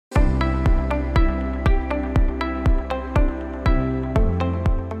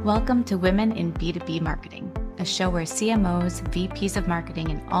Welcome to Women in B2B Marketing, a show where CMOs, VPs of marketing,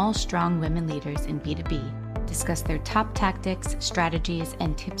 and all strong women leaders in B2B discuss their top tactics, strategies,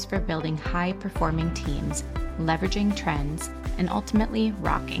 and tips for building high-performing teams, leveraging trends, and ultimately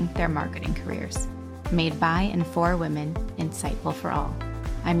rocking their marketing careers. Made by and for women, insightful for all.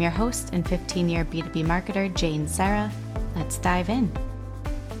 I'm your host and 15-year B2B marketer, Jane Sarah. Let's dive in.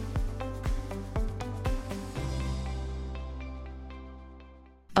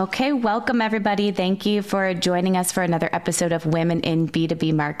 Okay, welcome everybody. Thank you for joining us for another episode of Women in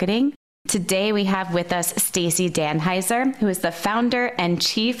B2B Marketing. Today we have with us Stacey Danheiser, who is the founder and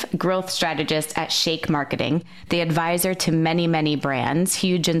chief growth strategist at Shake Marketing, the advisor to many, many brands,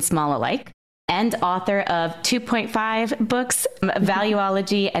 huge and small alike, and author of 2.5 books,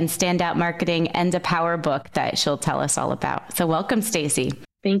 Valuology and Standout Marketing, and a power book that she'll tell us all about. So welcome, Stacey.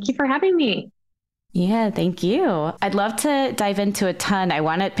 Thank you for having me. Yeah, thank you. I'd love to dive into a ton. I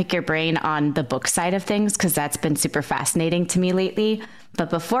want to pick your brain on the book side of things because that's been super fascinating to me lately. But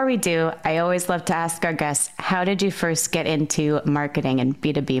before we do, I always love to ask our guests, how did you first get into marketing and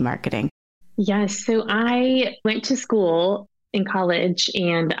B2B marketing? Yes, so I went to school in college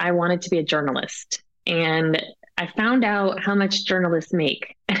and I wanted to be a journalist. And I found out how much journalists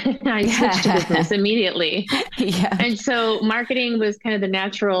make. I switched to business immediately. Yeah. And so marketing was kind of the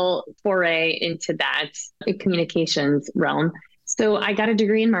natural foray into that communications realm. So I got a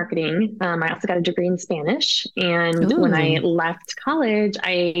degree in marketing. I also got a degree in Spanish. And when I left college,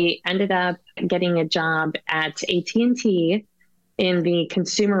 I ended up getting a job at AT&T in the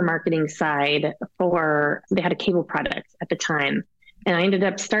consumer marketing side they had a cable product at the time. And I ended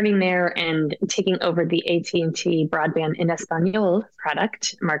up starting there and taking over the AT&T broadband in Espanol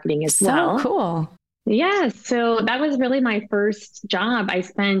product marketing as well. So cool. Yeah. So that was really my first job. I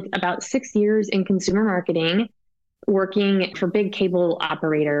spent about 6 years in consumer marketing, working for big cable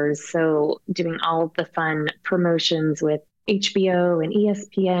operators. So doing all of the fun promotions with HBO and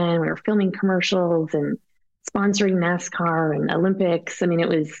ESPN. We were filming commercials and sponsoring NASCAR and Olympics. I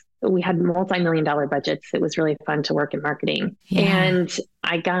mean, we had multi-million-dollar budgets. It was really fun to work in marketing. Yeah. And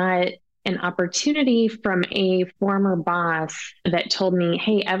I got an opportunity from a former boss that told me,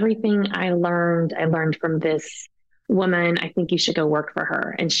 hey, everything I learned from this woman. I think you should go work for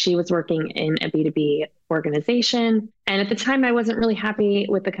her. And she was working in a B2B organization. And at the time, I wasn't really happy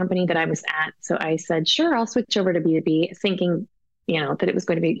with the company that I was at. So I said, sure, I'll switch over to B2B, thinking that it was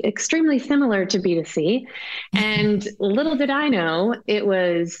going to be extremely similar to B2C. And little did I know, it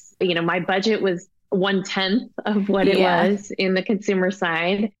was, my budget was 1/10 of what it was in the consumer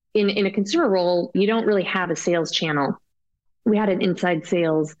side. In a consumer role, you don't really have a sales channel. We had an inside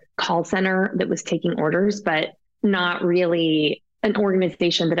sales call center that was taking orders, but not really an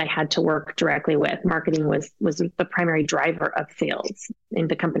organization that I had to work directly with. Marketing was the primary driver of sales in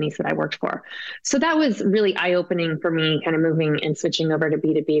the companies that I worked for. So that was really eye-opening for me, kind of moving and switching over to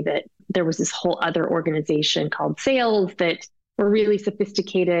B2B, that there was this whole other organization called sales that were really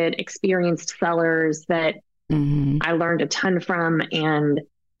sophisticated, experienced sellers that I learned a ton from and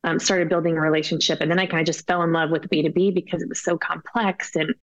started building a relationship. And then I kind of just fell in love with B2B because it was so complex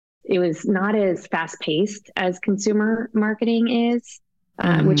and it was not as fast-paced as consumer marketing is,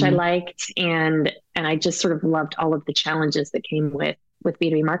 which I liked. And I just sort of loved all of the challenges that came with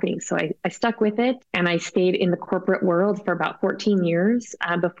B2B marketing. So I stuck with it and I stayed in the corporate world for about 14 years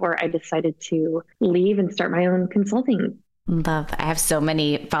before I decided to leave and start my own consulting. Love. I have so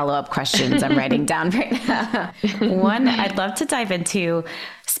many follow-up questions I'm writing down right now. One, I'd love to dive into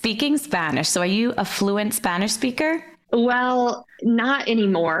speaking Spanish. So are you a fluent Spanish speaker? Well, not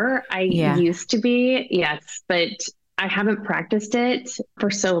anymore. I used to be, yes, but I haven't practiced it for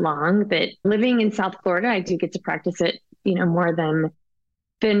so long that living in South Florida, I do get to practice it, more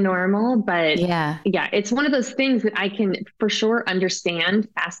than normal. But it's one of those things that I can for sure understand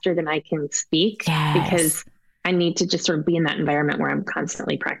faster than I can speak because I need to just sort of be in that environment where I'm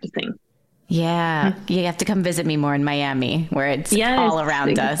constantly practicing. Yeah. You have to come visit me more in Miami where it's all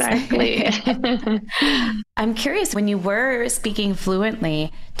around us. Exactly. I'm curious, when you were speaking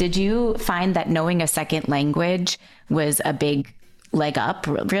fluently, did you find that knowing a second language was a big leg up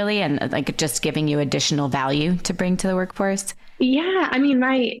really? And like just giving you additional value to bring to the workforce? Yeah. I mean,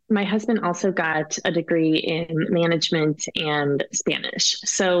 my husband also got a degree in management and Spanish.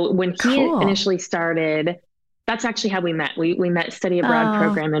 So when he initially started, that's actually how we met. We met study abroad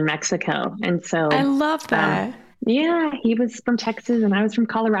program in Mexico. And so I love that. He was from Texas and I was from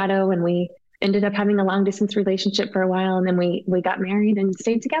Colorado and we ended up having a long distance relationship for a while. And then we got married and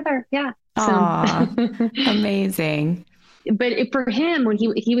stayed together. Yeah. Amazing. But for him, when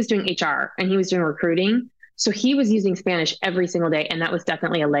he was doing HR and he was doing recruiting, So he was using Spanish every single day. And that was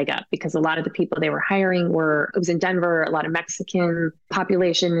definitely a leg up because a lot of the people they were hiring it was in Denver, a lot of Mexican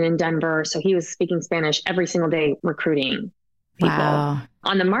population in Denver. So he was speaking Spanish every single day, recruiting people. Wow.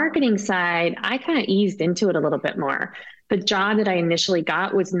 On the marketing side, I kind of eased into it a little bit more. The job that I initially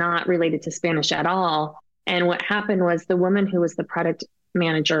got was not related to Spanish at all. And what happened was the woman who was the product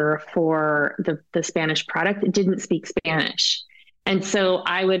manager for the Spanish product didn't speak Spanish. And so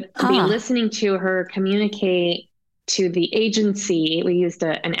I would be listening to her communicate to the agency. We used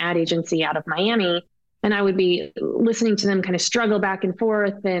an ad agency out of Miami, and I would be listening to them kind of struggle back and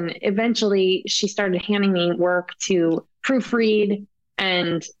forth. And eventually she started handing me work to proofread.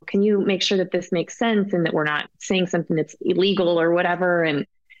 And can you make sure that this makes sense and that we're not saying something that's illegal or whatever? And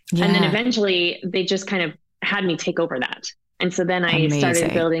then eventually they just kind of had me take over that. And so then I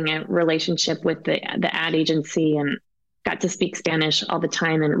started building a relationship with the ad agency and got to speak Spanish all the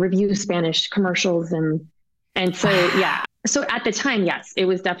time and review Spanish commercials. And so, yeah. So at the time, yes, it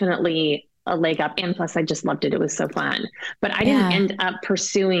was definitely a leg up. And plus I just loved it. It was so fun, but I didn't end up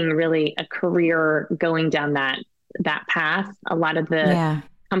pursuing really a career going down that path. A lot of the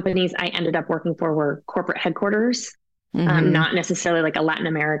companies I ended up working for were corporate headquarters, not necessarily like a Latin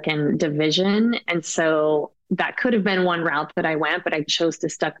American division. And so that could have been one route that I went, but I chose to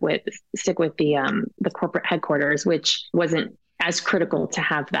stick with the corporate headquarters, which wasn't as critical to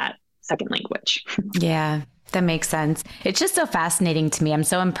have that second language. Yeah, that makes sense. It's just so fascinating to me. I'm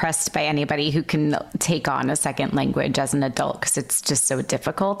so impressed by anybody who can take on a second language as an adult because it's just so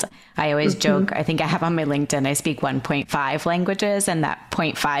difficult. I always joke, I think I have on my LinkedIn, I speak 1.5 languages, and that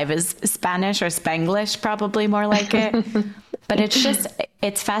 0.5 is Spanish or Spanglish, probably more like it. But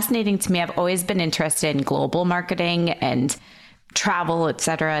it's fascinating to me. I've always been interested in global marketing and travel, et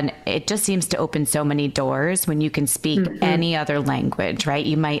cetera. And it just seems to open so many doors when you can speak any other language, right?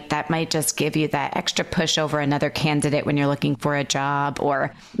 That might just give you that extra push over another candidate when you're looking for a job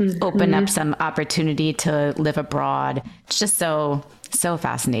or open up some opportunity to live abroad. It's just so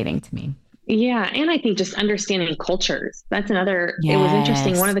fascinating to me. Yeah. And I think just understanding cultures, that's another, It was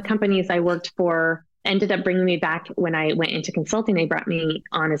interesting. One of the companies I worked for ended up bringing me back when I went into consulting. They brought me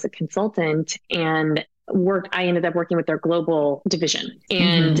on as a consultant and I ended up working with their global division.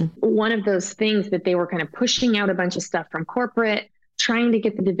 And one of those things that they were kind of pushing out a bunch of stuff from corporate, trying to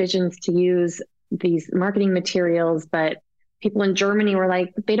get the divisions to use these marketing materials. But people in Germany were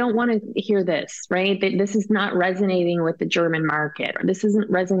like, they don't want to hear this, right? This is not resonating with the German market, or this isn't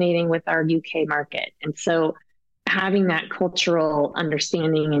resonating with our UK market. And so having that cultural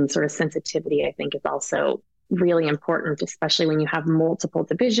understanding and sort of sensitivity, I think, is also really important, especially when you have multiple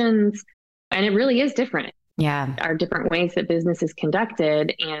divisions. And it really is different. Yeah. Are different ways that business is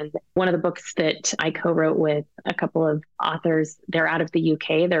conducted. And one of the books that I co-wrote with a couple of authors, they're out of the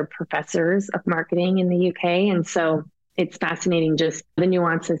UK. They're professors of marketing in the UK. And so it's fascinating just the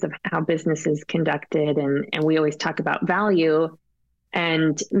nuances of how business is conducted. And we always talk about value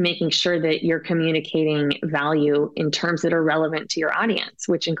and making sure that you're communicating value in terms that are relevant to your audience,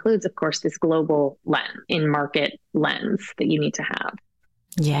 which includes, of course, this global lens, in-market lens that you need to have.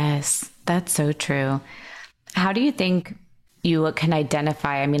 Yes, that's so true. How do you think you can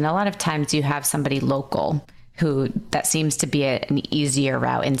identify? I mean, a lot of times you have somebody local that seems to be an easier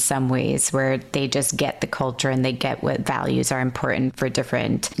route in some ways, where they just get the culture and they get what values are important for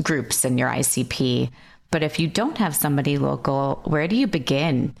different groups in your ICP. But if you don't have somebody local, where do you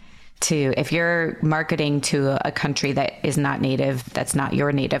begin if you're marketing to a country that is not native, that's not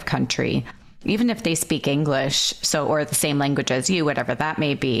your native country? Even if they speak English, or the same language as you, whatever that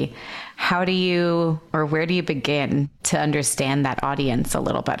may be, where do you begin to understand that audience a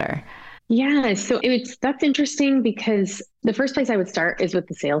little better? Yeah, so that's interesting because the first place I would start is with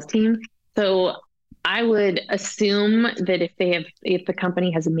the sales team. So I would assume that if the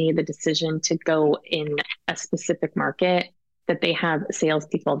company has made the decision to go in a specific market, that they have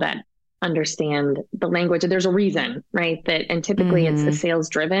salespeople that understand the language. There's a reason, right? And typically it's a sales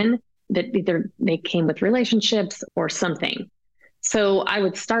driven, that either they came with relationships or something. So I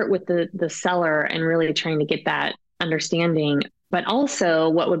would start with the seller and really trying to get that understanding. But also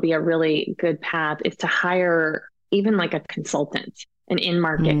what would be a really good path is to hire even like a consultant, an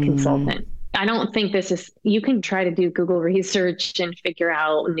in-market consultant. I don't think you can try to do Google research and figure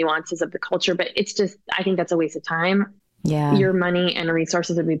out nuances of the culture, but I think that's a waste of time. Yeah. Your money and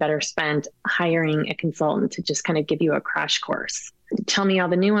resources would be better spent hiring a consultant to just kind of give you a crash course. Tell me all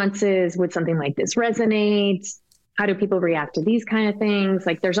the nuances. Would something like this resonate? How do people react to these kind of things?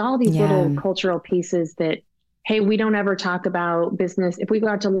 Like there's all these little cultural pieces that, hey, we don't ever talk about business. If we go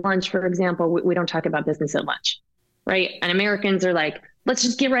out to lunch, for example, we don't talk about business at lunch, right? And Americans are like, let's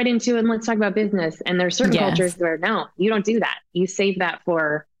just get right into it and let's talk about business. And there's certain cultures Yes. where no, you don't do that. You save that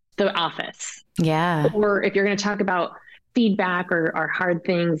for the office. Yeah. Or if you're going to talk about feedback or hard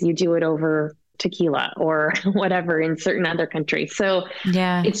things, you do it over tequila or whatever in certain other countries. So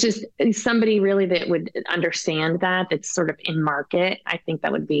Yeah. it's just somebody really that would understand that, that's sort of in market. I think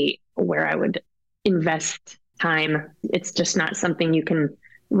that would be where I would invest time. It's just not something you can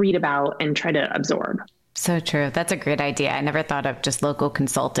read about and try to absorb. So true. That's a great idea. I never thought of just local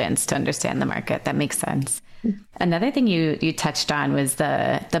consultants to understand the market. That makes sense. Another thing you touched on was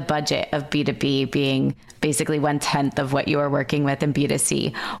the budget of B2B being basically 1/10 of what you are working with in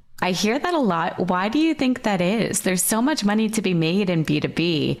B2C. I hear that a lot. Why do you think that is? There's so much money to be made in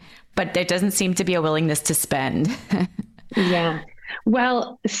B2B, but there doesn't seem to be a willingness to spend. Yeah.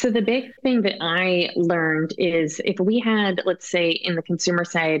 Well, so the big thing that I learned is if we had, let's say in the consumer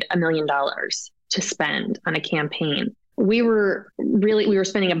side, $1 million to spend on a campaign, we were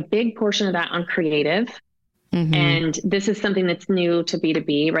spending a big portion of that on creative. Mm-hmm. And this is something that's new to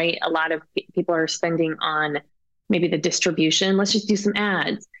B2B, right? A lot of people are spending on maybe the distribution. Let's just do some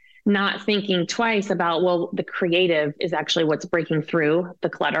ads, not thinking twice about, well, the creative is actually what's breaking through the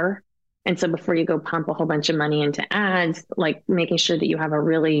clutter. And so before you go pump a whole bunch of money into ads, like making sure that you have a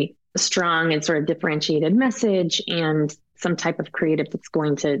really strong and sort of differentiated message and some type of creative that's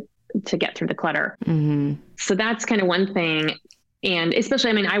going to get through the clutter. Mm-hmm. So that's kind of one thing. And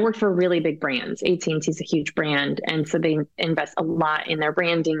especially, I mean, I work for really big brands. AT&T is a huge brand. And so they invest a lot in their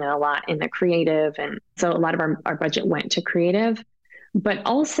branding and a lot in their creative. And so a lot of our budget went to creative. But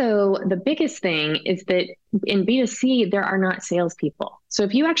also the biggest thing is that in B2C, there are not salespeople. So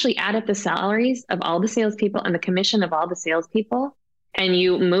if you actually add up the salaries of all the salespeople and the commission of all the salespeople, and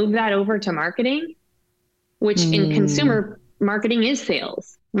you move that over to marketing, which in consumer marketing is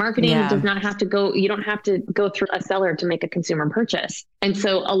sales. Marketing does not have to go, you don't have to go through a seller to make a consumer purchase. And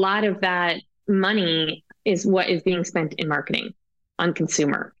so a lot of that money is what is being spent in marketing on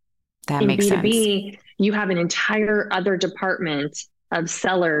consumer. That makes sense. In B2B, you have an entire other department of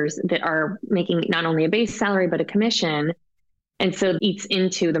sellers that are making not only a base salary, but a commission. And so it eats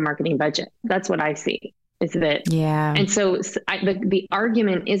into the marketing budget. That's what I see. Is that, and so the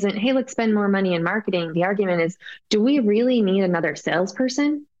argument isn't, hey, let's spend more money in marketing. The argument is, do we really need another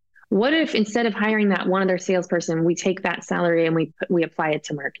salesperson? What if instead of hiring that one other salesperson, we take that salary and we apply it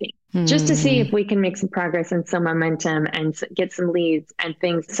to marketing just to see if we can make some progress and some momentum and get some leads and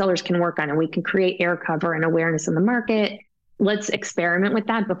things sellers can work on, and we can create air cover and awareness in the market. Let's experiment with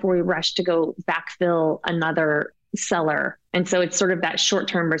that before we rush to go backfill another seller. And so it's sort of that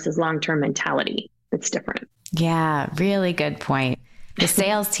short-term versus long-term mentality. It's different. Yeah, really good point. The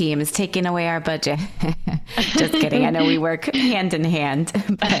sales team is taking away our budget. Just kidding. I know we work hand in hand,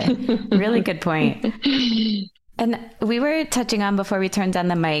 but really good point. And we were touching on before we turned on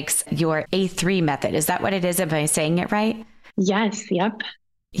the mics, your A3 method. Is that what it is? Am I saying it right? Yes. Yep.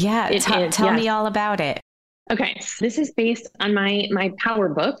 Yeah. Tell me all about it. Okay. So this is based on my power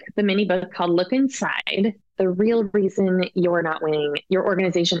book, the mini book called Look Inside. The real reason you're not winning, your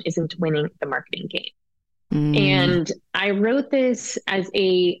organization isn't winning the marketing game. And I wrote this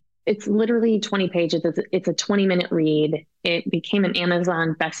it's literally 20 pages. It's a 20-minute read. It became an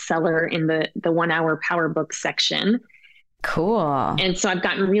Amazon bestseller in the 1 hour power book section. Cool. And so I've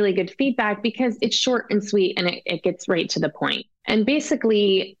gotten really good feedback because it's short and sweet and it gets right to the point. And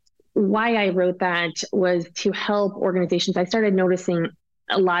basically why I wrote that was to help organizations. I started noticing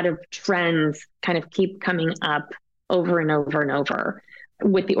a lot of trends kind of keep coming up over and over and over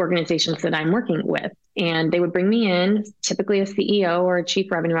with the organizations that I'm working with. And they would bring me in, typically a CEO or a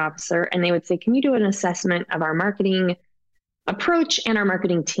chief revenue officer, and they would say, can you do an assessment of our marketing approach and our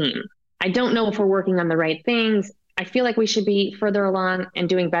marketing team? I don't know if we're working on the right things. I feel like we should be further along and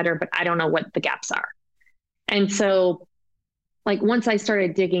doing better, but I don't know what the gaps are. And so like once I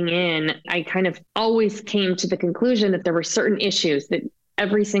started digging in, I kind of always came to the conclusion that there were certain issues that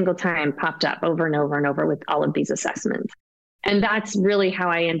every single time popped up over and over and over with all of these assessments. And that's really how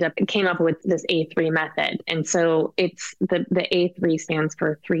I came up with this A3 method. And so it's the A3 stands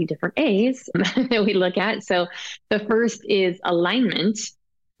for 3 different A's that we look at. So the first is alignment,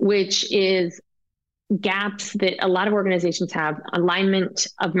 which is gaps that a lot of organizations have: alignment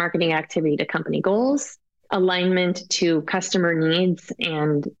of marketing activity to company goals, alignment to customer needs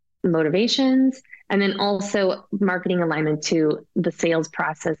and motivations, and then also marketing alignment to the sales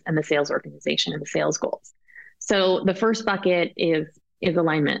process and the sales organization and the sales goals. So the first bucket is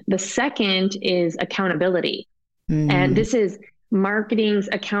alignment. The second is accountability. And this is marketing's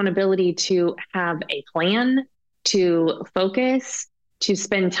accountability to have a plan, to focus, to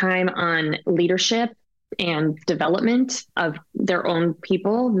spend time on leadership and development of their own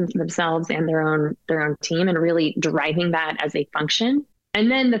people themselves and their own team, and really driving that as a function. And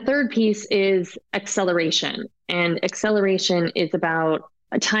then the third piece is acceleration. And acceleration is about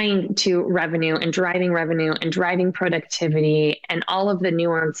tying to revenue and driving productivity and all of the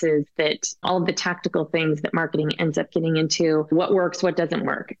nuances, that all of the tactical things that marketing ends up getting into, what works, what doesn't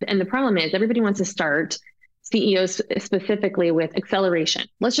work. And the problem is everybody wants to start, CEOs specifically, with acceleration.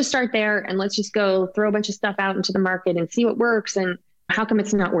 Let's just start there and let's just go throw a bunch of stuff out into the market and see what works. And how come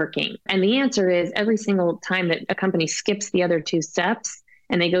it's not working? And the answer is every single time that a company skips the other two steps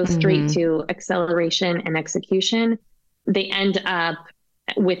and they go straight to acceleration and execution, they end up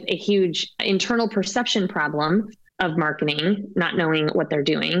with a huge internal perception problem of marketing, not knowing what they're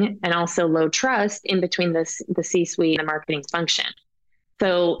doing, and also low trust in between the C-suite and the marketing function.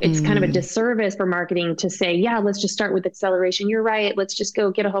 So it's kind of a disservice for marketing to say, yeah, let's just start with acceleration. You're right. Let's just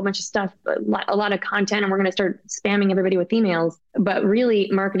go get a whole bunch of stuff, a lot of content, and we're going to start spamming everybody with emails. But really,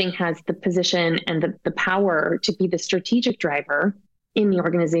 marketing has the position and the power to be the strategic driver in the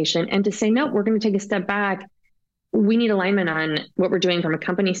organization and to say, no, we're going to take a step back. We need alignment on what we're doing from a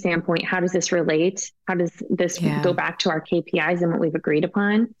company standpoint. How does this relate? How does this go back to our KPIs and what we've agreed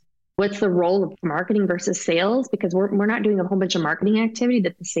upon? What's the role of marketing versus sales? Because we're not doing a whole bunch of marketing activity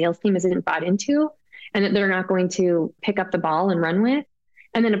that the sales team isn't bought into and that they're not going to pick up the ball and run with.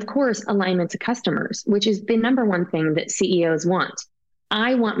 And then, of course, alignment to customers, which is the number one thing that CEOs want.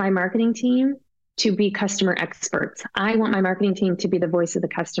 I want my marketing team to be customer experts. I want my marketing team to be the voice of the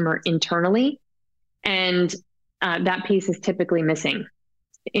customer internally. And that piece is typically missing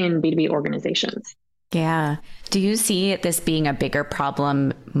in B2B organizations. Yeah. Do you see this being a bigger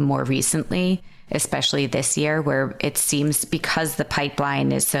problem more recently, especially this year, where it seems because the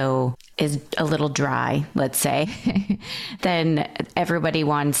pipeline is a little dry, let's say, then everybody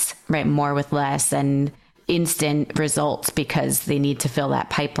wants more with less and instant results because they need to fill that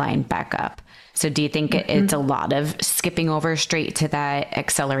pipeline back up. So do you think it's a lot of skipping over straight to that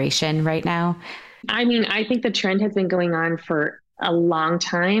acceleration right now? I mean, I think the trend has been going on for a long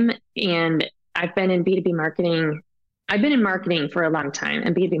time, and I've been in B2B marketing. I've been in marketing for a long time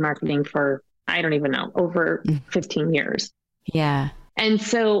and B2B marketing for, I don't even know, over 15 years. Yeah. And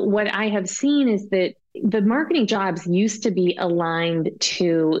so what I have seen is that the marketing jobs used to be aligned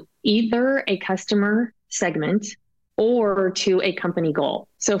to either a customer segment or to a company goal.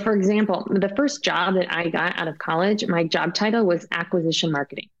 So for example, the first job that I got out of college, my job title was acquisition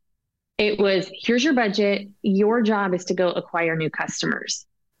marketing. It was, here's your budget. Your job is to go acquire new customers.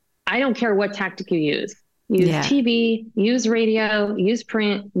 I don't care what tactic you use. Use TV, use radio, use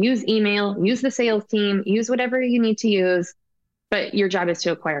print, use email, use the sales team, use whatever you need to use, but your job is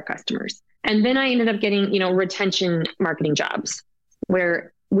to acquire customers. And then I ended up getting, retention marketing jobs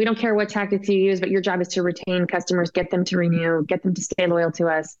where we don't care what tactics you use, but your job is to retain customers, get them to renew, get them to stay loyal to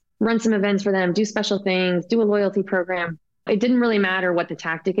us, run some events for them, do special things, do a loyalty program. It didn't really matter what the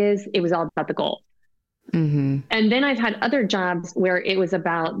tactic is. It was all about the goal. Mm-hmm. And then I've had other jobs where it was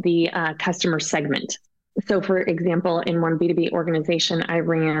about the customer segment. So for example, in one B2B organization, I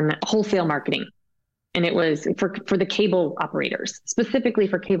ran wholesale marketing, and it was for the cable operators, specifically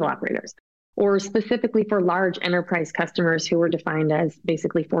for cable operators, or specifically for large enterprise customers who were defined as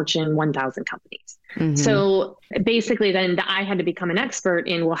basically Fortune 1000 companies. Mm-hmm. So basically then I had to become an expert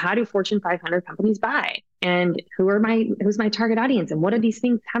in, well, how do Fortune 500 companies buy? And who's my target audience? And what do these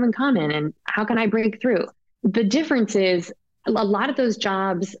things have in common? And how can I break through? The difference is a lot of those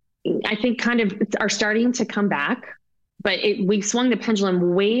jobs, I think, kind of are starting to come back, but we swung the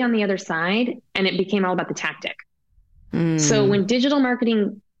pendulum way on the other side, and it became all about the tactic. So when digital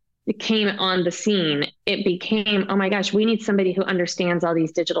marketing came on the scene, it became, oh my gosh, we need somebody who understands all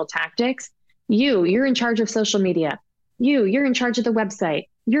these digital tactics. You're in charge of social media. You're in charge of the website.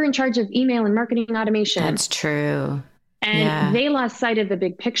 You're in charge of email and marketing automation. That's true. And they lost sight of the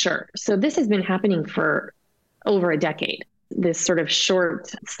big picture. So this has been happening for over a decade, this sort of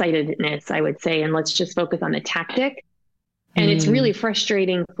short-sightedness, I would say, and let's just focus on the tactic. And it's really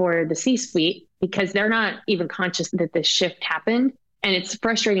frustrating for the C-suite because they're not even conscious that this shift happened. And it's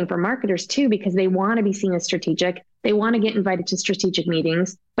frustrating for marketers too, because they want to be seen as strategic. They want to get invited to strategic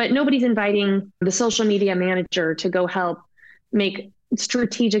meetings, but nobody's inviting the social media manager to go help make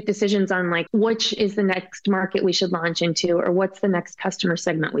strategic decisions on which is the next market we should launch into, or what's the next customer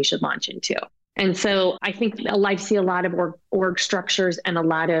segment we should launch into. And so I think I see a lot of org structures and a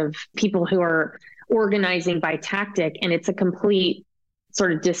lot of people who are organizing by tactic, and it's a complete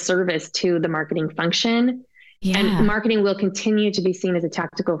sort of disservice to the marketing function. Yeah. And marketing will continue to be seen as a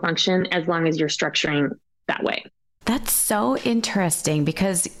tactical function as long as you're structuring that way. That's so interesting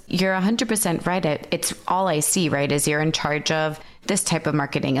because you're 100% right. It's all I see, right? Is you're in charge of this type of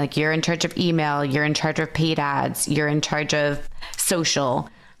marketing. Like you're in charge of email, you're in charge of paid ads, you're in charge of social,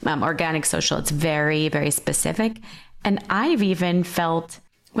 organic social. It's very, very specific. And I've even felt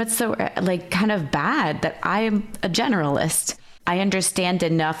what's so like kind of bad that I'm a generalist. I understand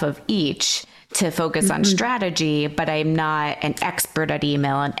enough of each to focus on strategy, but I'm not an expert at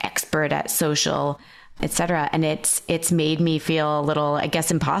email, an expert at social, etc. And it's made me feel a little, I guess,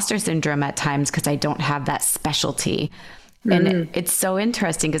 imposter syndrome at times because I don't have that specialty. And it's so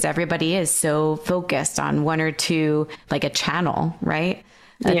interesting because everybody is so focused on one or two, like a channel, right?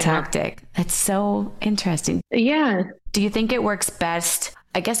 A tactic. It's so interesting. Yeah. Do you think it works best?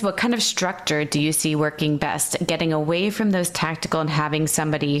 I guess what kind of structure do you see working best? Getting away from those tactical and having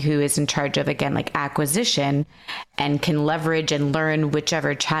somebody who is in charge of, again, like acquisition and can leverage and learn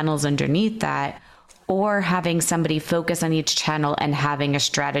whichever channels underneath that, or having somebody focus on each channel and having a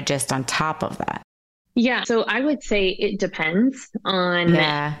strategist on top of that? Yeah. So I would say it depends on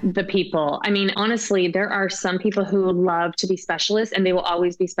the people. I mean, honestly, there are some people who love to be specialists and they will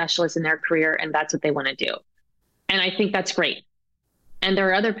always be specialists in their career and that's what they want to do. And I think that's great. And there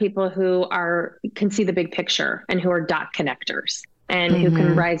are other people who can see the big picture and who are dot connectors and who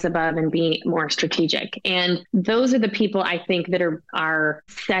can rise above and be more strategic. And those are the people I think that are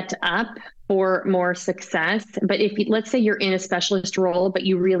set up for more success. But let's say you're in a specialist role, but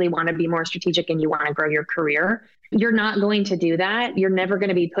you really want to be more strategic and you want to grow your career, you're not going to do that. You're never going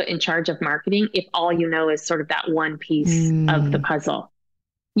to be put in charge of marketing if all you know is sort of that one piece of the puzzle.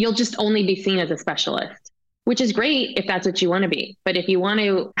 You'll just only be seen as a specialist, which is great if that's what you want to be. But if you want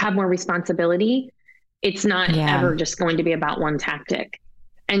to have more responsibility, it's not ever just going to be about one tactic.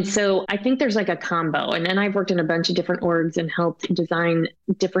 And so I think there's like a combo. And then I've worked in a bunch of different orgs and helped design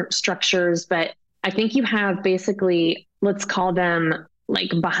different structures. But I think you have basically, let's call them like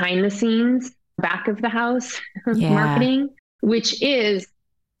behind the scenes, back of the house marketing, which is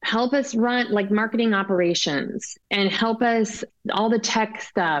help us run like marketing operations and help us all the tech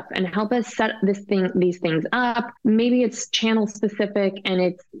stuff and help us set these things up. Maybe it's channel specific and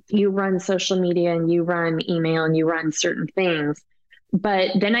it's you run social media and you run email and you run certain things.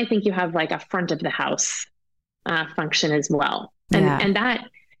 But then I think you have like a front of the house function as well. And that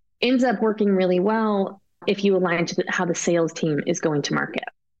ends up working really well if you align to how the sales team is going to market.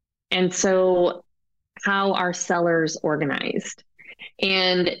 And so how are sellers organized?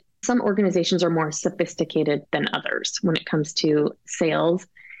 And some organizations are more sophisticated than others when it comes to sales.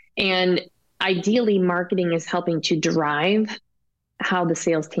 And ideally, marketing is helping to drive how the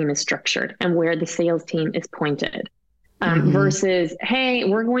sales team is structured and where the sales team is pointed versus, hey,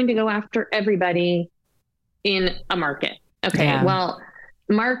 we're going to go after everybody in a market. Okay, well,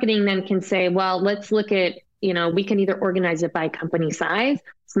 marketing then can say, well, let's look at, we can either organize it by company size,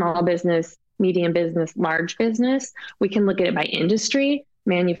 small business, medium business, large business. We can look at it by industry,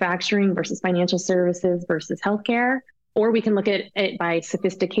 manufacturing versus financial services versus healthcare, or we can look at it by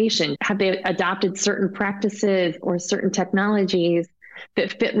sophistication. Have they adopted certain practices or certain technologies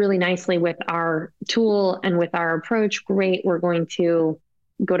that fit really nicely with our tool and with our approach? Great, we're going to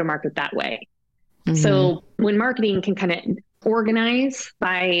go to market that way. So when marketing can kind of organize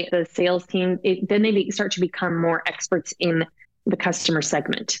by the sales team, then they start to become more experts in the customer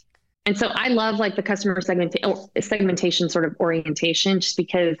segment. And so I love like the customer segmentation sort of orientation, just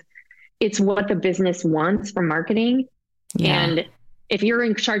because it's what the business wants from marketing. And if you're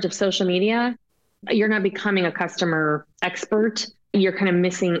in charge of social media, you're not becoming a customer expert. You're kind of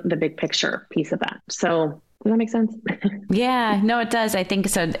missing the big picture piece of that. So does that make sense? Yeah, no, it does. I think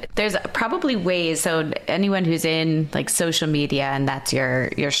so. There's probably ways. So anyone who's in like social media and that's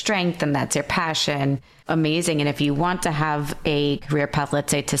your strength and that's your passion, amazing. And if you want to have a career path, let's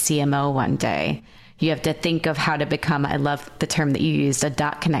say to CMO one day, you have to think of how to become, I love the term that you used, a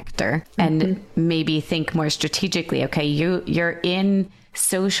dot connector, and maybe think more strategically. Okay, you're in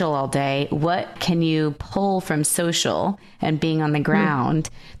social all day. What can you pull from social and being on the ground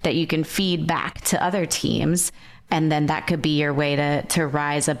that you can feed back to other teams? And then that could be your way to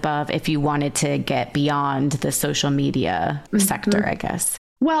rise above if you wanted to get beyond the social media sector, I guess.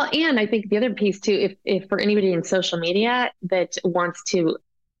 Well, and I think the other piece too, if for anybody in social media that wants to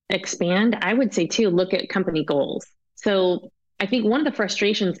expand, I would say too, look at company goals. So I think one of the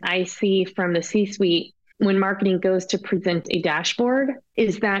frustrations I see from the C-suite when marketing goes to present a dashboard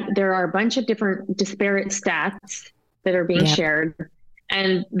is that there are a bunch of different disparate stats that are being shared,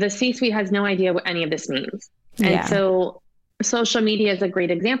 and the C-suite has no idea what any of this means. And so social media is a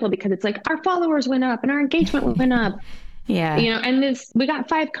great example because it's like our followers went up and our engagement went up. And we got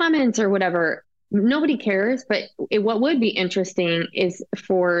 5 comments or whatever. nobody cares. But what would be interesting is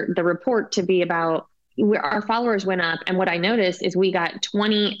for the report to be about where our followers went up. And what I noticed is we got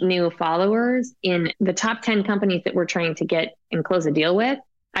 20 new followers in the top 10 companies that we're trying to get and close a deal with.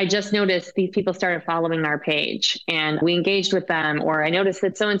 I just noticed these people started following our page and we engaged with them, or I noticed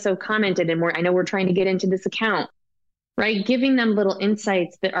that so-and-so commented and I know we're trying to get into this account, right? Giving them little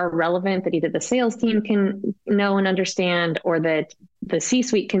insights that are relevant that either the sales team can know and understand, or that the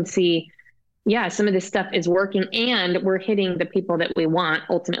C-suite can see, yeah, some of this stuff is working and we're hitting the people that we want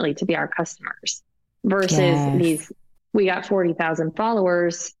ultimately to be our customers versus we got 40,000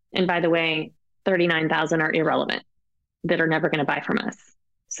 followers. And by the way, 39,000 are irrelevant that are never going to buy from us.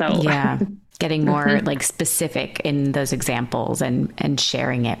 So getting more like specific in those examples and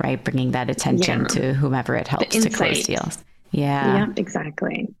sharing it, right? Bringing that attention to whomever it helps to close deals. Yeah,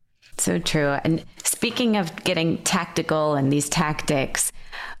 exactly. So true. And speaking of getting tactical and these tactics,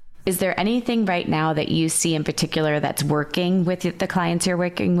 is there anything right now that you see in particular that's working with the clients you're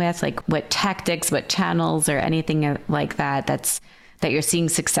working with? Like what tactics, what channels, or anything like that that you're seeing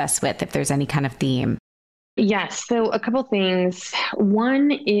success with, if there's any kind of theme? Yes. So a couple things. One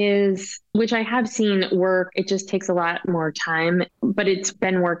is, which I have seen work, it just takes a lot more time, but it's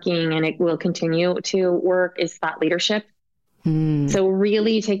been working and it will continue to work, is thought leadership. So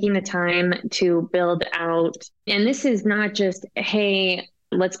really taking the time to build out, and this is not just, hey,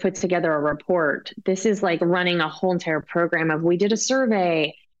 let's put together a report. This is like running a whole entire program of, we did a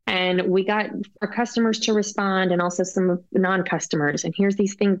survey and we got our customers to respond and also some non-customers. And here's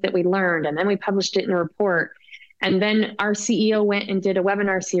these things that we learned. And then we published it in a report. And then our CEO went and did a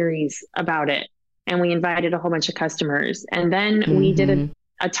webinar series about it. And we invited a whole bunch of customers. And then we did a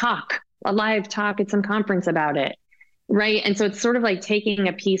live talk at some conference about it. Right. And so it's sort of like taking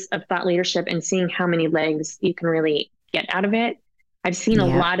a piece of thought leadership and seeing how many legs you can really get out of it. I've seen a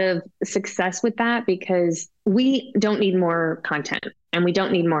lot of success with that because we don't need more content and we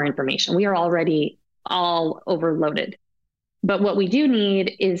don't need more information. We are already all overloaded. But what we do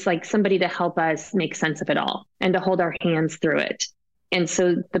need is like somebody to help us make sense of it all and to hold our hands through it. And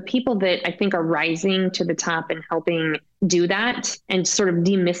so the people that I think are rising to the top and helping do that and sort of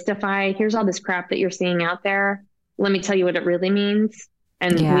demystify, here's all this crap that you're seeing out there. Let me tell you what it really means.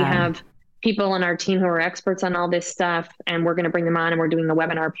 And we have people on our team who are experts on all this stuff, and we're going to bring them on and we're doing the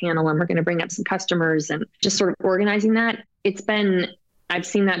webinar panel and we're going to bring up some customers and just sort of organizing that. I've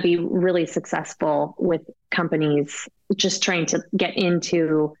seen that be really successful with companies just trying to get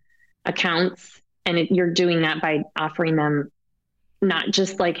into accounts. And you're doing that by offering them not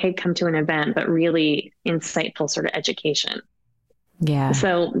just like, hey, come to an event, but really insightful sort of education. Yeah.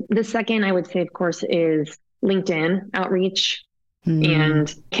 So the second I would say, of course, is LinkedIn outreach.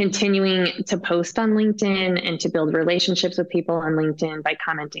 And continuing to post on LinkedIn and to build relationships with people on LinkedIn by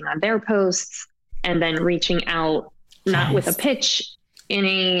commenting on their posts and then reaching out, not with a pitch in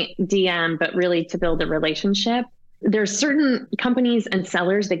a DM, but really to build a relationship. There's certain companies and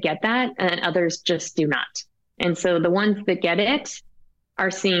sellers that get that and others just do not. And so the ones that get it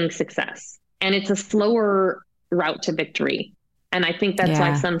are seeing success, and it's a slower route to victory. And I think that's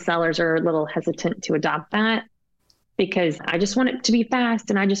why some sellers are a little hesitant to adopt that. Because I just want it to be fast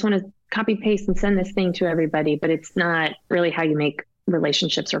and I just want to copy paste and send this thing to everybody, but it's not really how you make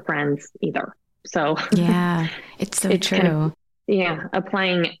relationships or friends either. So it's so true. Kind of,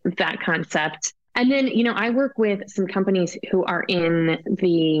 applying that concept. And then, I work with some companies who are in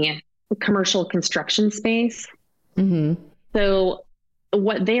the commercial construction space. So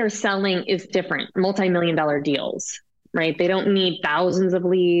what they are selling is different, multi-million-dollar deals. Right? They don't need thousands of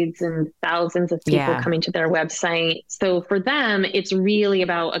leads and thousands of people coming to their website. So for them, it's really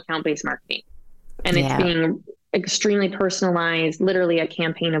about account-based marketing. And it's being extremely personalized, literally a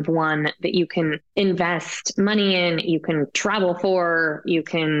campaign of one that you can invest money in, you can travel for, you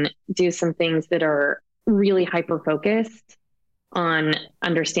can do some things that are really hyper-focused on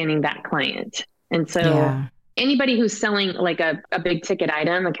understanding that client. And so anybody who's selling like a big ticket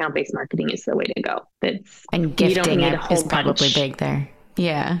item, account-based marketing is the way to go. And gifting is probably big there.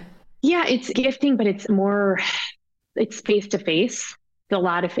 Yeah, it's gifting, but it's face-to-face. A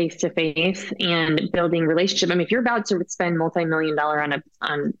lot of face-to-face and building relationship. I mean, if you're about to spend multi-million-dollar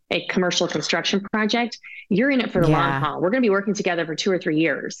on a commercial construction project, you're in it for the long haul. We're going to be working together for 2 or 3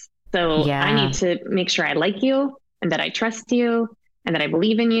 years. So I need to make sure I like you and that I trust you and that I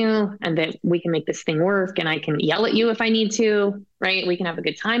believe in you and that we can make this thing work, and I can yell at you if I need to, right? We can have a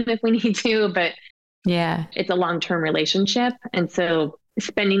good time if we need to, but it's a long-term relationship. And so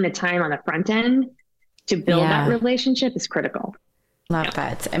spending the time on the front end to build that relationship is critical. Love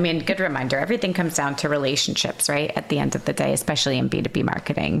that. I mean, good reminder. Everything comes down to relationships, right? At the end of the day, especially in B2B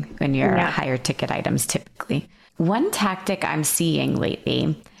marketing, when you're higher ticket items typically. One tactic I'm seeing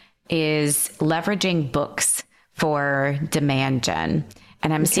lately is leveraging books for demand gen.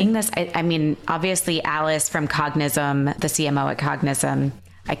 And I'm seeing this, I mean, obviously Alice from Cognism, the CMO at Cognism,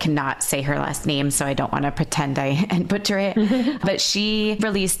 I cannot say her last name, so I don't want to pretend and butcher it. But she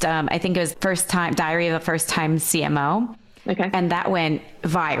released, I think it was Diary of a First Time CMO. Okay. And that went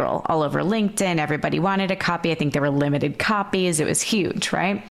viral all over LinkedIn. Everybody wanted a copy. I think there were limited copies. It was huge,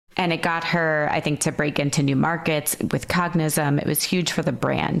 right? And it got her, I think, to break into new markets with Cognism. It was huge for the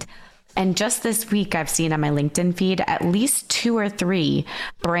brand. And just this week, I've seen on my LinkedIn feed at least 2 or 3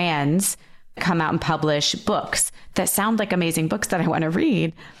 brands come out and publish books that sound like amazing books that I want to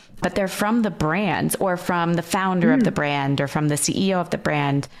read, but they're from the brands or from the founder of the brand or from the CEO of the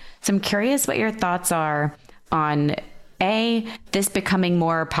brand. So I'm curious what your thoughts are on A, this becoming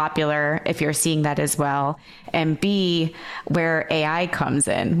more popular, if you're seeing that as well, and B, where AI comes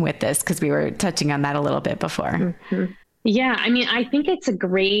in with this, because we were touching on that a little bit before. Yeah, I mean, I think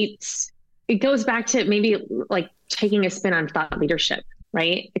it goes back to maybe like taking a spin on thought leadership,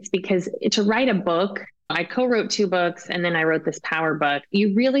 right? It's because to write a book, I co-wrote 2 books and then I wrote this power book.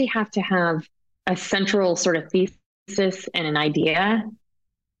 You really have to have a central sort of thesis and an idea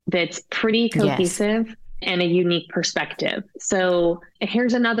that's pretty cohesive and a unique perspective. So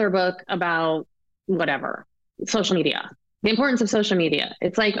here's another book about whatever, social media. The importance of social media.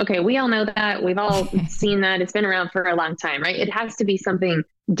 It's like, okay, we all know that. We've all seen that. It's been around for a long time, right? It has to be something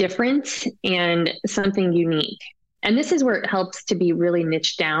different and something unique. And this is where it helps to be really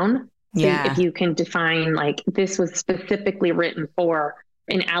niched down. So if you can define, like, this was specifically written for,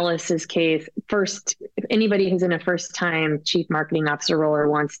 in Alice's case, if anybody who's in a first-time chief marketing officer role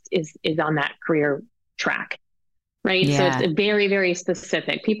or is on that career track. Right. So it's very, very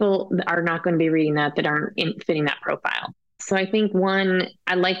specific. People are not going to be reading that aren't fitting that profile. So I think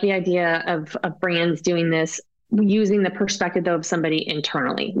I like the idea of brands doing this, using the perspective though of somebody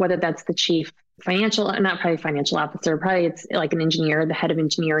internally, whether that's the chief not probably financial officer, probably it's like an engineer, the head of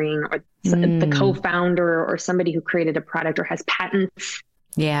engineering, or the co-founder, or somebody who created a product or has patents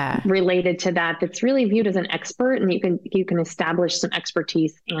related to that, that's really viewed as an expert, and you can establish some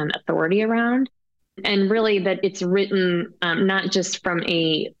expertise and authority around. And really that it's written not just from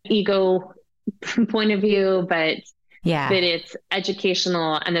a ego point of view, but that it's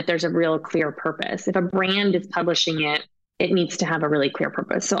educational and that there's a real clear purpose. If a brand is publishing it, it needs to have a really clear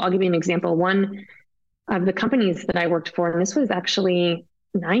purpose. So I'll give you an example. One of the companies that I worked for, and this was actually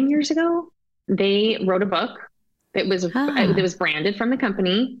 9 years ago, they wrote a book. It was branded from the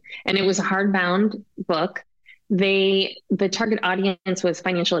company, and it was a hardbound book. The target audience was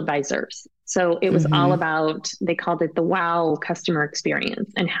financial advisors. So it was all about, they called it the wow customer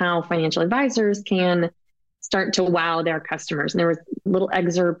experience, and how financial advisors can start to wow their customers. And there were little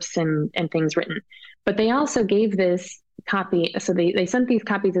excerpts and things written, but they also gave this copy. So they sent these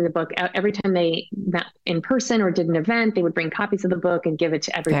copies of the book out every time they met in person or did an event. They would bring copies of the book and give it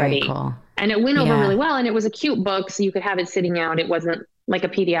to everybody. Very cool. And it went over really well. And it was a cute book, so you could have it sitting out. It wasn't like a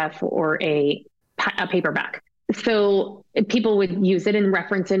PDF or a paperback. So people would use it and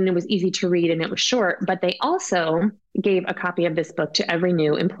reference it, and it was easy to read and it was short. But they also gave a copy of this book to every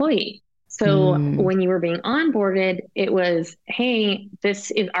new employee. So when you were being onboarded, it was, hey,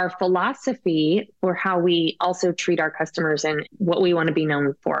 this is our philosophy for how we also treat our customers and what we want to be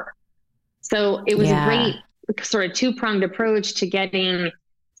known for. So it was a great sort of 2-pronged approach to getting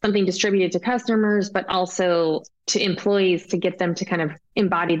something distributed to customers, but also to employees, to get them to kind of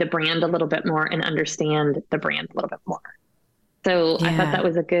embody the brand a little bit more and understand the brand a little bit more. So I thought that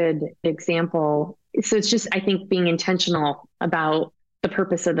was a good example. So it's just, I think, being intentional about the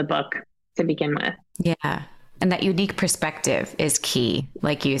purpose of the book to begin with. Yeah. And that unique perspective is key,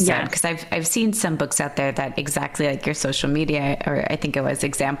 like you said, because I've seen some books out there that exactly like your social media, or I think it was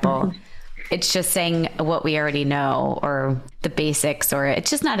example, it's just saying what we already know or the basics, or it's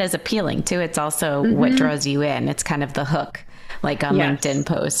just not as appealing too. It's also what draws you in. It's kind of the hook, like on LinkedIn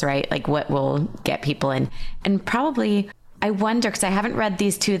posts, right? Like what will get people in. And probably, I wonder, because I haven't read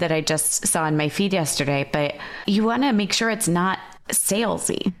these 2 that I just saw in my feed yesterday, but you want to make sure it's not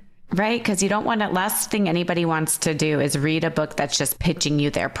salesy. Right? Because you don't want to, last thing anybody wants to do is read a book that's just pitching you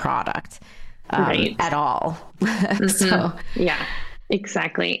their product at all. So yeah,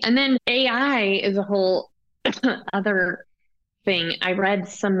 exactly. And then AI is a whole other thing. I read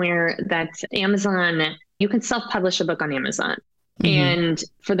somewhere that Amazon, you can self-publish a book on Amazon. And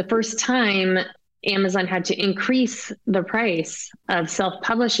for the first time, Amazon had to increase the price of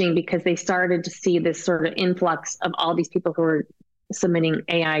self-publishing because they started to see this sort of influx of all these people who were submitting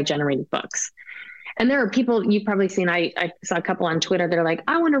AI generated books. And there are people you've probably seen, I saw a couple on Twitter that are like,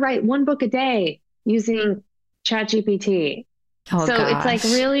 I want to write one book a day using ChatGPT. Oh, so gosh. It's like,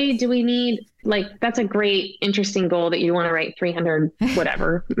 really, do we need, like, that's a great, interesting goal that you want to write 300,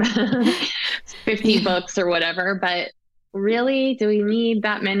 whatever, 50 books or whatever. But really, do we need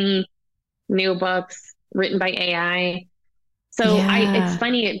that many new books written by AI? So it's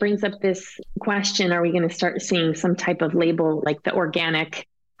funny, it brings up this question, are we going to start seeing some type of label like the organic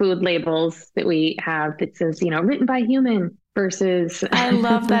food labels that we have that says, written by human versus I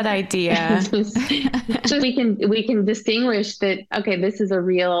love that idea. so we can distinguish that, okay, this is a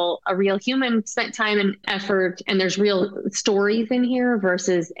real human spent time and effort, and there's real stories in here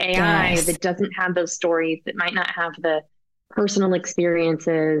versus AI that doesn't have those stories, that might not have the personal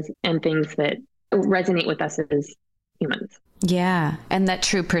experiences and things that resonate with us as humans. Yeah. And that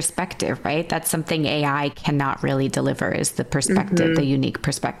true perspective, right? That's something AI cannot really deliver, is the perspective, the unique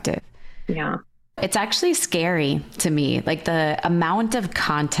perspective. Yeah. It's actually scary to me, like the amount of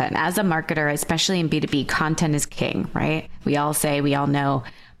content as a marketer, especially in B2B, content is king, right? We all know,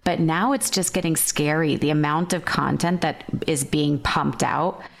 but now it's just getting scary. The amount of content that is being pumped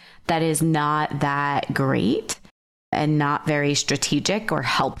out that is not that great and not very strategic or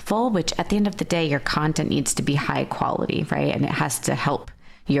helpful, which at the end of the day, your content needs to be high quality, right? And it has to help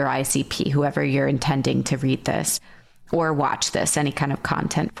your ICP, whoever you're intending to read this or watch this, any kind of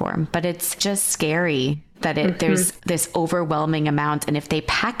content form. But it's just scary that there's this overwhelming amount. And if they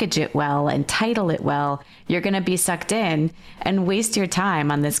package it well and title it well, you're going to be sucked in and waste your time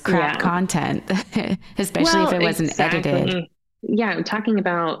on this crap content, especially if it wasn't edited. Yeah, talking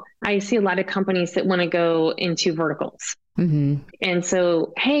about, I see a lot of companies that want to go into verticals. And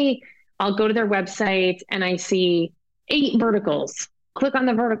so, hey, I'll go to their website and I see 8 verticals. Click on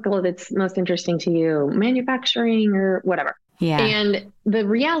the vertical that's most interesting to you, manufacturing or whatever. Yeah. And the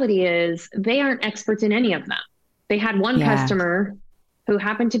reality is they aren't experts in any of them. They had one customer who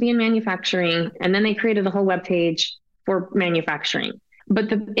happened to be in manufacturing, and then they created a whole webpage for manufacturing.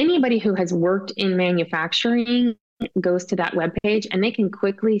 But anybody who has worked in manufacturing goes to that webpage and they can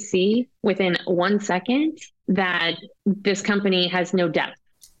quickly see within 1 second that this company has no depth.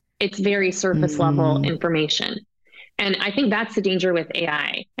 It's very surface level information. And I think that's the danger with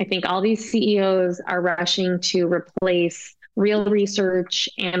AI. I think all these CEOs are rushing to replace real research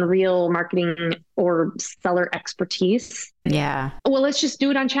and real marketing or seller expertise. Yeah. Well, let's just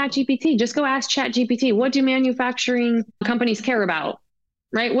do it on ChatGPT. Just go ask ChatGPT, what do manufacturing companies care about?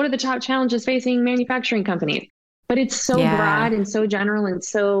 Right? What are the top challenges facing manufacturing companies? But it's so broad and so general and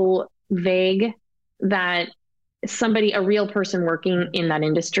so vague that a real person working in that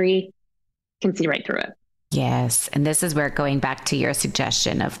industry can see right through it. Yes. And this is where, going back to your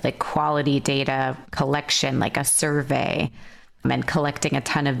suggestion of the quality data collection, like a survey, and collecting a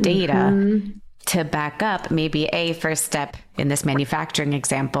ton of data to back up maybe a first step in this manufacturing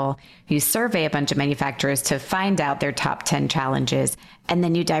example, you survey a bunch of manufacturers to find out their top 10 challenges. And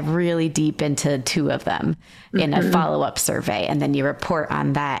then you dive really deep into 2 of them in a follow-up survey. And then you report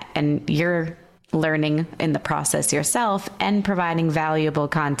on that, and you're learning in the process yourself and providing valuable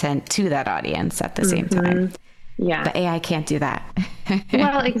content to that audience at the same time. Yeah. But AI can't do that.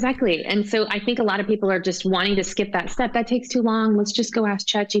 Well, exactly. And so I think a lot of people are just wanting to skip that step. That takes too long. Let's just go ask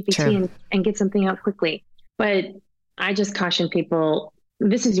ChatGPT and get something out quickly. But I just caution people,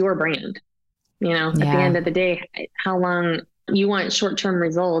 this is your brand. At the end of the day, how long you want short-term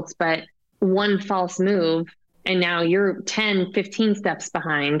results, but one false move and now you're 10, 15 steps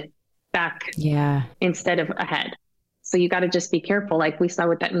back instead of ahead. So you got to just be careful. Like we saw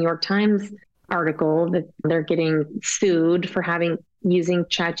with that New York Times article that they're getting sued for using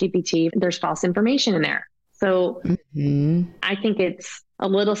ChatGPT. There's false information in there. So I think it's a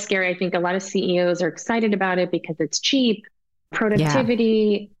little scary. I think a lot of CEOs are excited about it because it's cheap,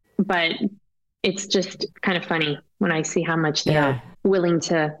 productivity, but it's just kind of funny when I see how much they're willing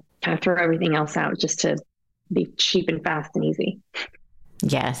to kind of throw everything else out just to be cheap and fast and easy.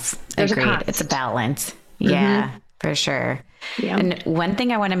 Yes, agreed. It's a balance. Yeah, for sure. Yeah. And one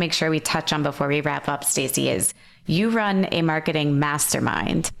thing I want to make sure we touch on before we wrap up, Stacey, is you run a marketing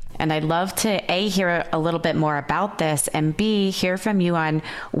mastermind. And I'd love to A, hear a little bit more about this, and B, hear from you on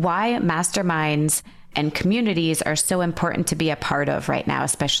why masterminds and communities are so important to be a part of right now,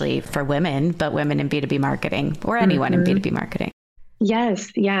 especially for women, but women in B2B marketing or anyone in B2B marketing.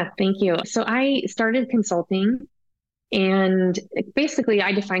 Yes. Yeah. Thank you. So I started consulting. And basically,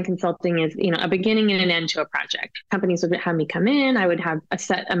 I define consulting as, a beginning and an end to a project. Companies would have me come in. I would have a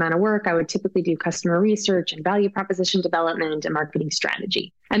set amount of work. I would typically do customer research and value proposition development and marketing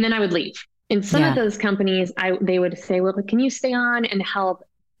strategy. And then I would leave. In some of those companies, they would say, well, can you stay on and help?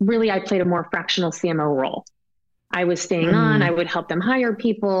 Really, I played a more fractional CMO role. I was staying on, I would help them hire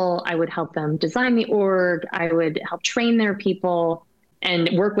people, I would help them design the org, I would help train their people and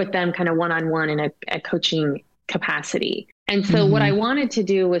work with them kind of one-on-one in a coaching capacity. And so what I wanted to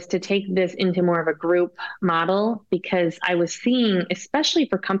do was to take this into more of a group model, because I was seeing, especially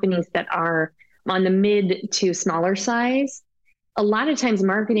for companies that are on the mid to smaller size, a lot of times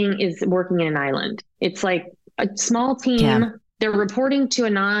marketing is working in an island. It's like a small team, they're reporting to a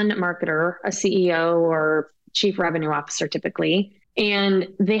non-marketer, a CEO or chief revenue officer typically, and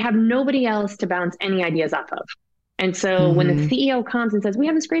they have nobody else to bounce any ideas off of. And so when the CEO comes and says, we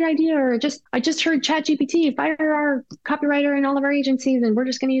have this great idea, or I just heard ChatGPT fire our copywriter and all of our agencies, and we're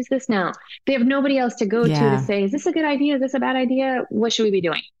just going to use this now. They have nobody else to go to say, is this a good idea? Is this a bad idea? What should we be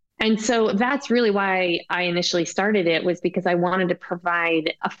doing? And so that's really why I initially started it, was because I wanted to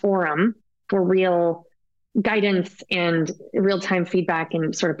provide a forum for real guidance and real-time feedback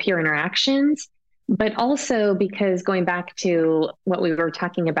and sort of peer interactions. But also because, going back to what we were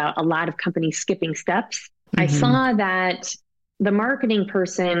talking about, a lot of companies skipping steps, I saw that the marketing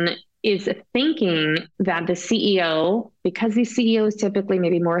person is thinking that the CEO, because these CEOs typically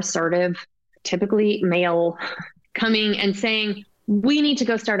maybe more assertive, typically male, coming and saying, we need to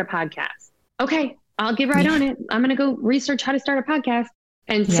go start a podcast. Okay, I'll get right on it. I'm going to go research how to start a podcast.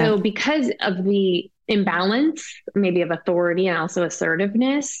 And so because of the imbalance, maybe of authority and also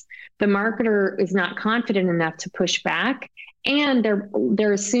assertiveness, the marketer is not confident enough to push back. And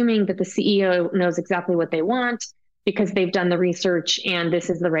they're assuming that the CEO knows exactly what they want because they've done the research and this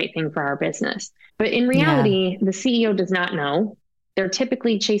is the right thing for our business. But in reality, the CEO does not know. They're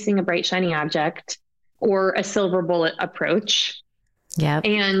typically chasing a bright, shiny object or a silver bullet approach.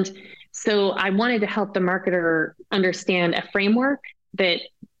 And so I wanted to help the marketer understand a framework that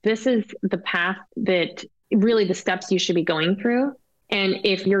this is the path, that really the steps you should be going through. And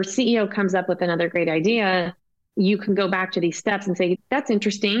if your CEO comes up with another great idea, you can go back to these steps and say, that's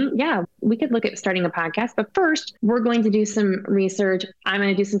interesting. Yeah, we could look at starting a podcast, but first we're going to do some research. I'm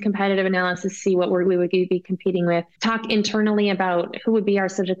going to do some competitive analysis, see what we would be competing with, talk internally about who would be our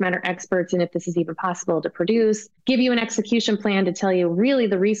subject matter experts and if this is even possible to produce, give you an execution plan to tell you really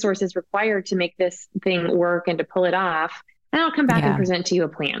the resources required to make this thing work and to pull it off. And I'll come back and present to you a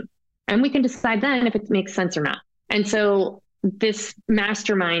plan. And we can decide then if it makes sense or not. And so this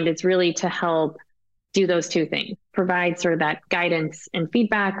mastermind is really to help do those two things, provide sort of that guidance and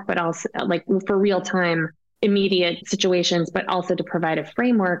feedback, but also like for real-time, immediate situations, but also to provide a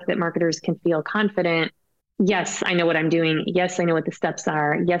framework that marketers can feel confident. Yes, I know what I'm doing. Yes, I know what the steps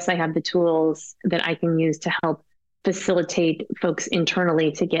are. Yes, I have the tools that I can use to help facilitate folks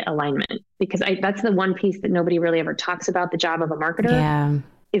internally to get alignment. Because that's the one piece that nobody really ever talks about. The job of a marketer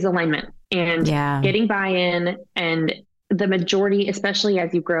is alignment and getting buy-in. And the majority, especially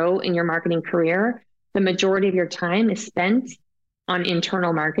as you grow in your marketing career, the majority of your time is spent on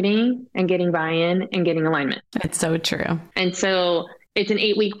internal marketing and getting buy-in and getting alignment. It's so true. And so it's an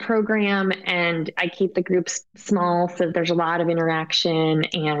 8-week program and I keep the groups small. So there's a lot of interaction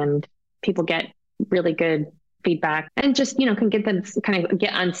and people get really good feedback and just, can get them kind of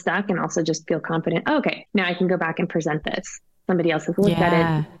get unstuck and also just feel confident. Oh, okay, now I can go back and present this. Somebody else has looked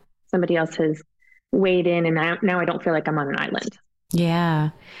at it. Somebody else has weighed in and now I don't feel like I'm on an island.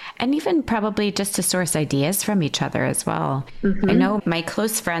 Yeah. And even probably just to source ideas from each other as well. I know my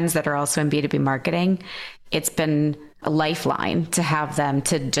close friends that are also in B2B marketing, it's been a lifeline to have them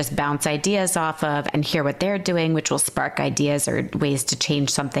to just bounce ideas off of and hear what they're doing, which will spark ideas or ways to change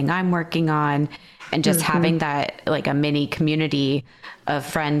something I'm working on. And just having that, like a mini community of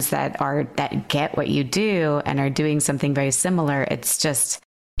friends that get what you do and are doing something very similar. It's just,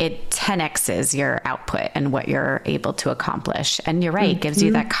 it 10x's your output and what you're able to accomplish. And you're right, it gives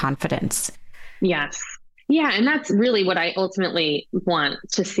you that confidence. Yes. Yeah. And that's really what I ultimately want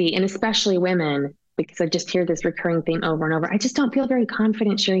to see. And especially women, because I just hear this recurring theme over and over. I just don't feel very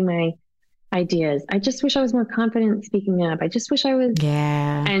confident sharing my ideas. I just wish I was more confident speaking up. I just wish I was.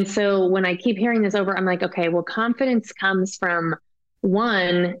 And so when I keep hearing this over, I'm like, okay, well, confidence comes from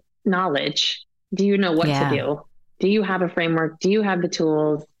one, knowledge. Do you know what to do? Do you have a framework? Do you have the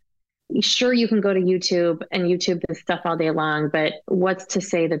tools? Sure, you can go to YouTube and YouTube this stuff all day long, but what's to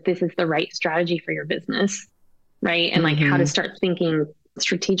say that this is the right strategy for your business, right? And like how to start thinking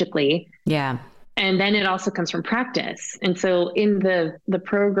strategically. And then it also comes from practice. And so in the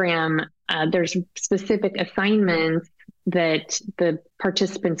program, there's specific assignments that the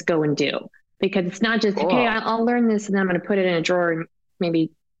participants go and do, because it's not just, okay, I'll learn this and then I'm going to put it in a drawer and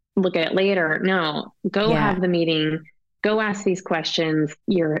maybe look at it later. No, go have the meeting, go ask these questions.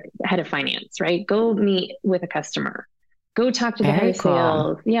 You're head of finance, right? Go meet with a customer. Go talk to the head Very of cool.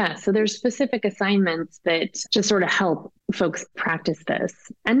 sales. Yeah. So there's specific assignments that just sort of help folks practice this.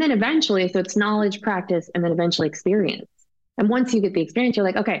 And then eventually, so it's knowledge, practice, and then eventually experience. And once you get the experience, you're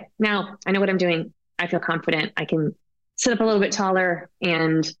like, okay, now I know what I'm doing. I feel confident. I can sit up a little bit taller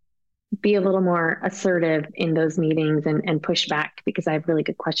and be a little more assertive in those meetings and push back because I have really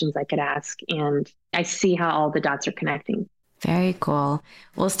good questions I could ask. And I see how all the dots are connecting. Very cool.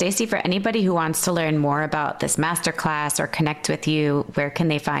 Well, Stacey, for anybody who wants to learn more about this masterclass or connect with you, where can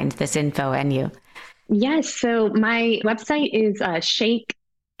they find this info and you? Yes. So my website is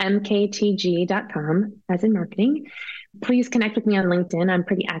shakemktg.com, as in marketing. Please connect with me on LinkedIn. I'm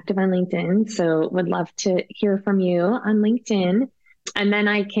pretty active on LinkedIn, so would love to hear from you on LinkedIn. And then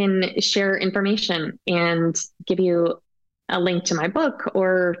I can share information and give you a link to my book,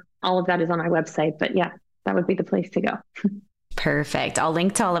 or all of that is on my website. But yeah, that would be the place to go. Perfect. I'll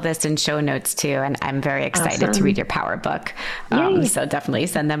link to all of this in show notes too. And I'm very excited to read your power book. So definitely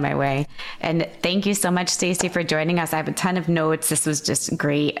send them my way. And thank you so much, Stacey, for joining us. I have a ton of notes. This was just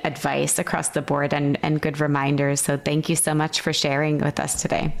great advice across the board and good reminders. So thank you so much for sharing with us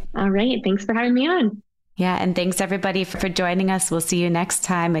today. All right. Thanks for having me on. Yeah. And thanks everybody for joining us. We'll see you next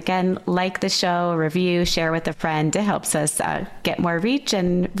time. Again, like the show, review, share with a friend. It helps us get more reach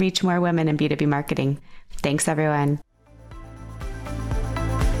and reach more women in B2B marketing. Thanks, everyone.